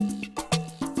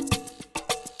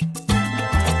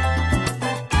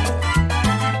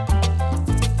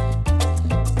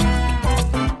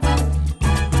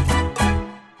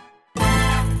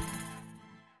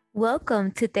Welcome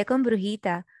to Te con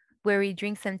Brujita, where we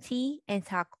drink some tea and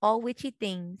talk all witchy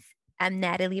things. I'm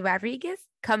Natalie Rodriguez.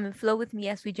 Come and flow with me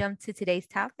as we jump to today's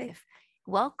topic.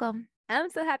 Welcome. I'm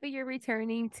so happy you're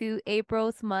returning to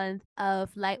April's month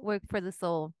of light work for the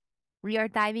soul. We are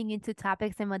diving into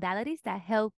topics and modalities that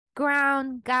help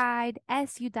ground, guide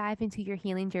as you dive into your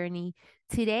healing journey.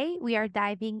 Today, we are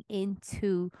diving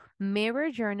into mirror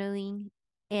journaling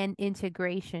and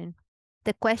integration.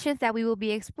 The questions that we will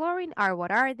be exploring are: what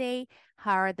are they?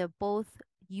 How are they both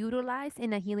utilized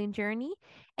in a healing journey?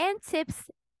 And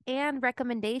tips and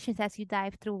recommendations as you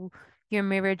dive through your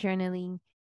mirror journaling.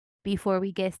 Before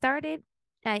we get started,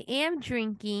 I am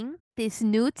drinking this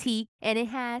new tea, and it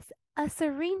has a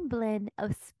serene blend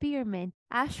of spearmint,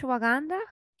 ashwagandha,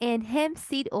 and hemp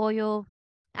seed oil.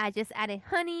 I just added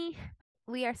honey.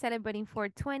 We are celebrating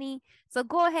 420. So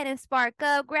go ahead and spark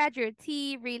up, grab your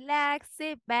tea, relax,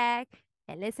 sit back,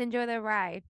 and let's enjoy the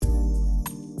ride.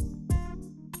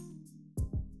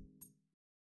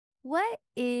 What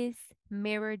is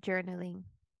mirror journaling?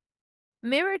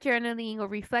 Mirror journaling or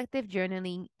reflective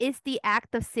journaling is the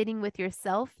act of sitting with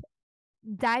yourself,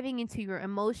 diving into your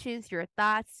emotions, your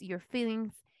thoughts, your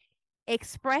feelings,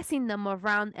 expressing them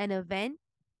around an event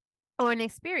or an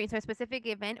experience or a specific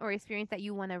event or experience that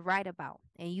you want to write about.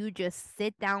 And you just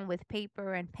sit down with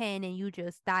paper and pen and you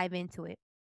just dive into it.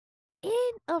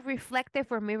 In a reflective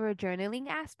or mirror journaling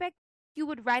aspect, you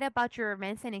would write about your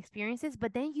events and experiences,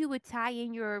 but then you would tie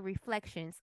in your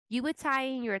reflections. You would tie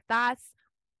in your thoughts,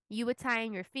 you would tie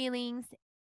in your feelings.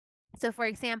 So, for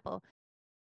example,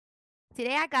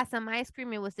 today I got some ice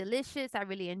cream. It was delicious. I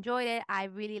really enjoyed it. I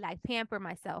really like pamper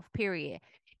myself, period.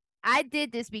 I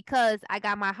did this because I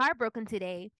got my heart broken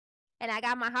today, and I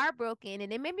got my heart broken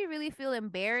and it made me really feel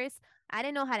embarrassed. I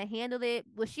didn't know how to handle it.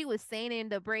 What she was saying in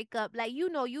the breakup, like,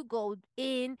 you go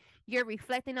in, you're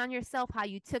reflecting on yourself, how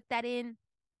you took that in.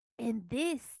 And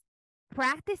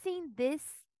practicing this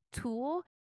tool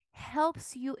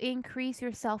helps you increase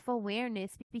your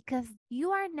self-awareness because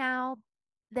you are now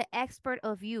the expert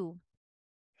of you.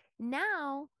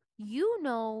 Now you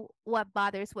know what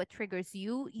bothers, what triggers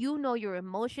you. You know your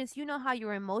emotions. You know how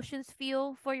your emotions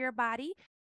feel for your body.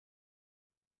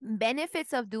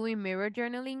 Benefits of doing mirror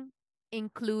journaling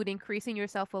include increasing your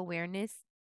self awareness.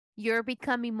 You're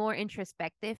becoming more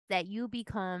introspective, that you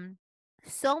become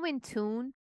so in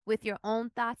tune with your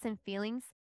own thoughts and feelings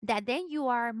that then you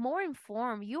are more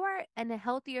informed. You are in a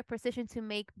healthier position to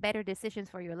make better decisions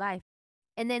for your life.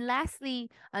 And then lastly,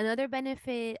 another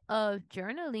benefit of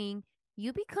journaling,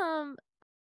 you become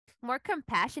more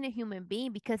compassionate human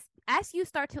being because as you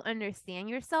start to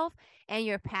understand yourself and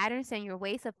your patterns and your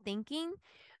ways of thinking,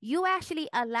 you actually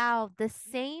allow the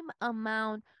same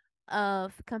amount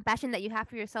of compassion that you have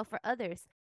for yourself for others.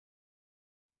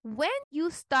 When you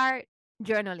start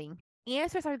journaling,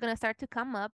 answers are going to start to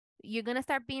come up. You're going to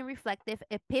start being reflective.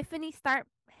 Epiphanies start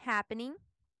happening.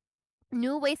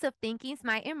 New ways of thinking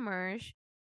might emerge.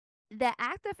 The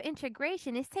act of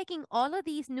integration is taking all of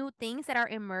these new things that are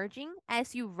emerging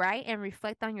as you write and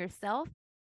reflect on yourself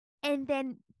and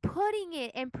then putting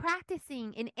it and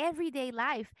practicing in everyday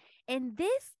life. And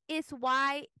this is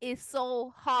why it's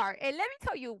so hard. And let me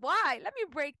tell you why. Let me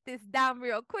break this down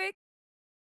real quick.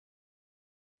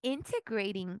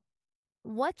 Integrating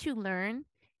what you learn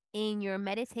in your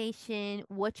meditation,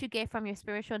 what you get from your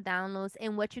spiritual downloads,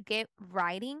 and what you get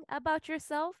writing about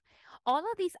yourself, all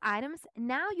of these items,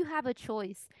 now you have a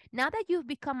choice. Now that you've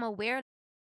become aware,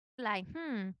 like,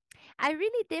 I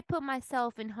really did put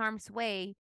myself in harm's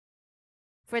way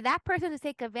for that person to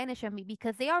take advantage of me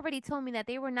because they already told me that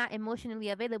they were not emotionally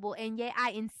available, and yet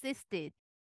I insisted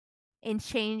in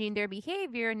changing their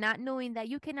behavior, not knowing that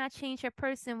you cannot change a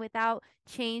person without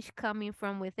change coming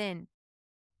from within.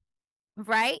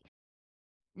 Right?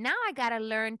 Now I got to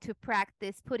learn to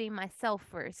practice putting myself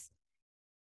first.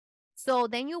 So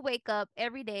then you wake up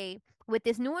every day with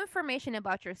this new information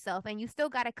about yourself, and you still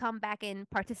got to come back and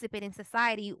participate in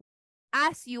society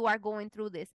as you are going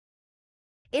through this.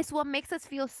 It's what makes us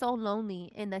feel so lonely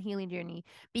in the healing journey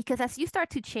because as you start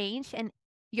to change and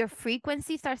your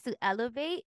frequency starts to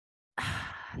elevate,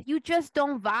 you just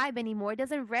don't vibe anymore. It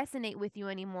doesn't resonate with you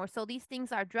anymore. So these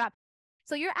things are dropped.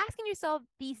 So you're asking yourself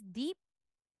these deep,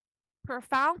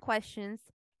 profound questions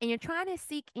and you're trying to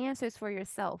seek answers for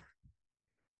yourself.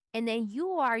 And then you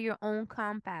are your own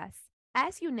compass.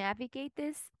 As you navigate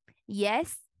this,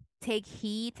 yes, take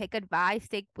heed, take advice,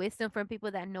 take wisdom from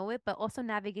people that know it, but also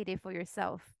navigate it for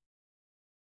yourself.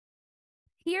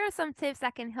 Here are some tips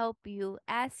that can help you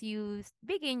as you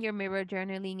begin your mirror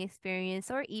journaling experience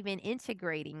or even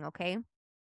integrating, okay?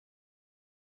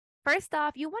 First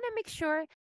off, you want to make sure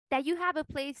that you have a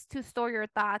place to store your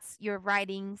thoughts, your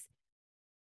writings.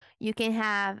 You can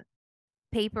have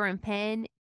paper and pen,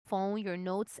 phone, your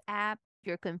notes app,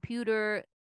 your computer.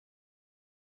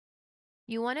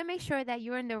 You want to make sure that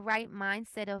you're in the right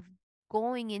mindset of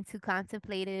going into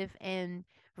contemplative and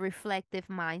reflective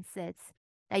mindsets,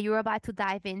 that you're about to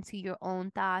dive into your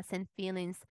own thoughts and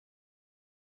feelings.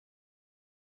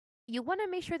 You want to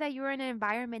make sure that you're in an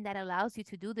environment that allows you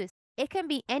to do this. It can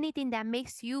be anything that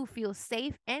makes you feel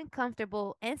safe and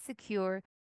comfortable and secure.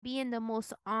 Be in the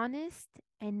most honest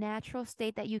and natural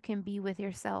state that you can be with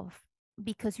yourself,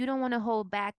 because you don't want to hold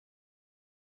back.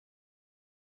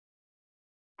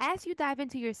 As you dive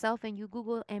into yourself and you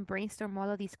Google and brainstorm all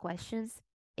of these questions,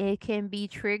 it can be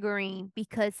triggering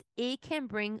because it can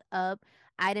bring up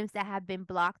items that have been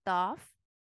blocked off.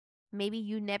 Maybe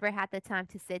you never had the time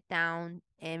to sit down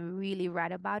and really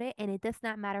write about it. And it does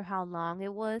not matter how long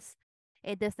it was.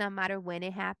 It does not matter when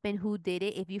it happened, who did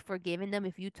it, if you've forgiven them,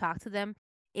 if you talked to them.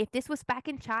 If this was back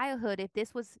in childhood, if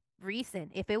this was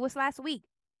recent, if it was last week,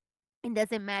 it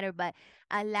doesn't matter. But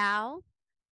allow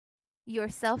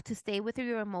yourself to stay with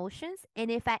your emotions. And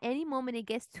if at any moment it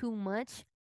gets too much,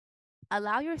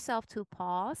 allow yourself to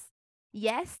pause.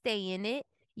 Yes, stay in it.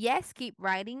 Yes, keep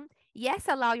writing. Yes,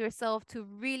 allow yourself to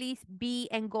really be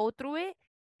and go through it,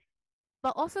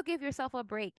 but also give yourself a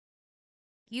break.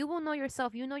 You will know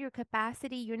yourself. You know your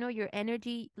capacity. You know your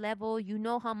energy level. You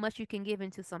know how much you can give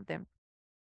into something.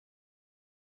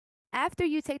 After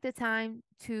you take the time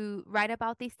to write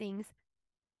about these things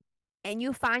and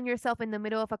you find yourself in the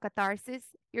middle of a catharsis,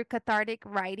 you're cathartic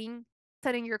writing,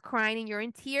 suddenly you're crying and you're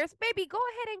in tears, baby, go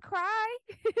ahead and cry.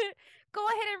 Go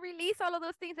ahead and release all of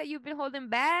those things that you've been holding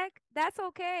back. That's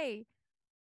okay.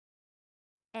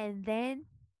 And then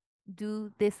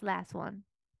do this last one,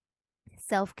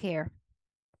 self care.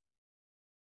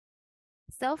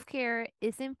 Self care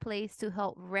is in place to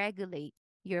help regulate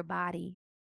your body,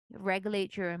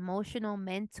 regulate your emotional,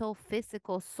 mental,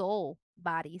 physical, soul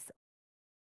bodies.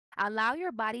 Allow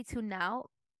your body to now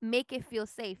make it feel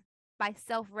safe by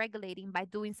self regulating, by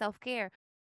doing self care.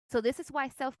 So, this is why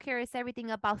self care is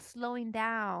everything about slowing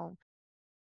down,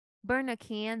 burn a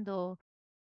candle,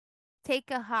 take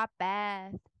a hot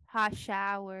bath, hot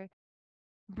shower.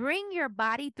 Bring your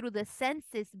body through the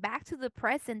senses back to the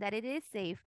present that it is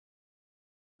safe.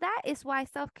 That is why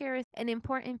self care is an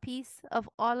important piece of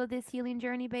all of this healing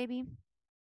journey, baby.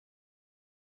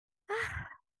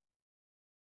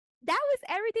 That was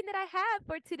everything that I have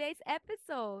for today's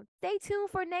episode. Stay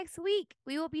tuned for next week.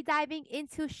 We will be diving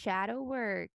into shadow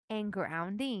work and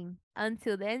grounding.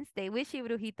 Until then, stay wishy,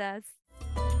 brujitas.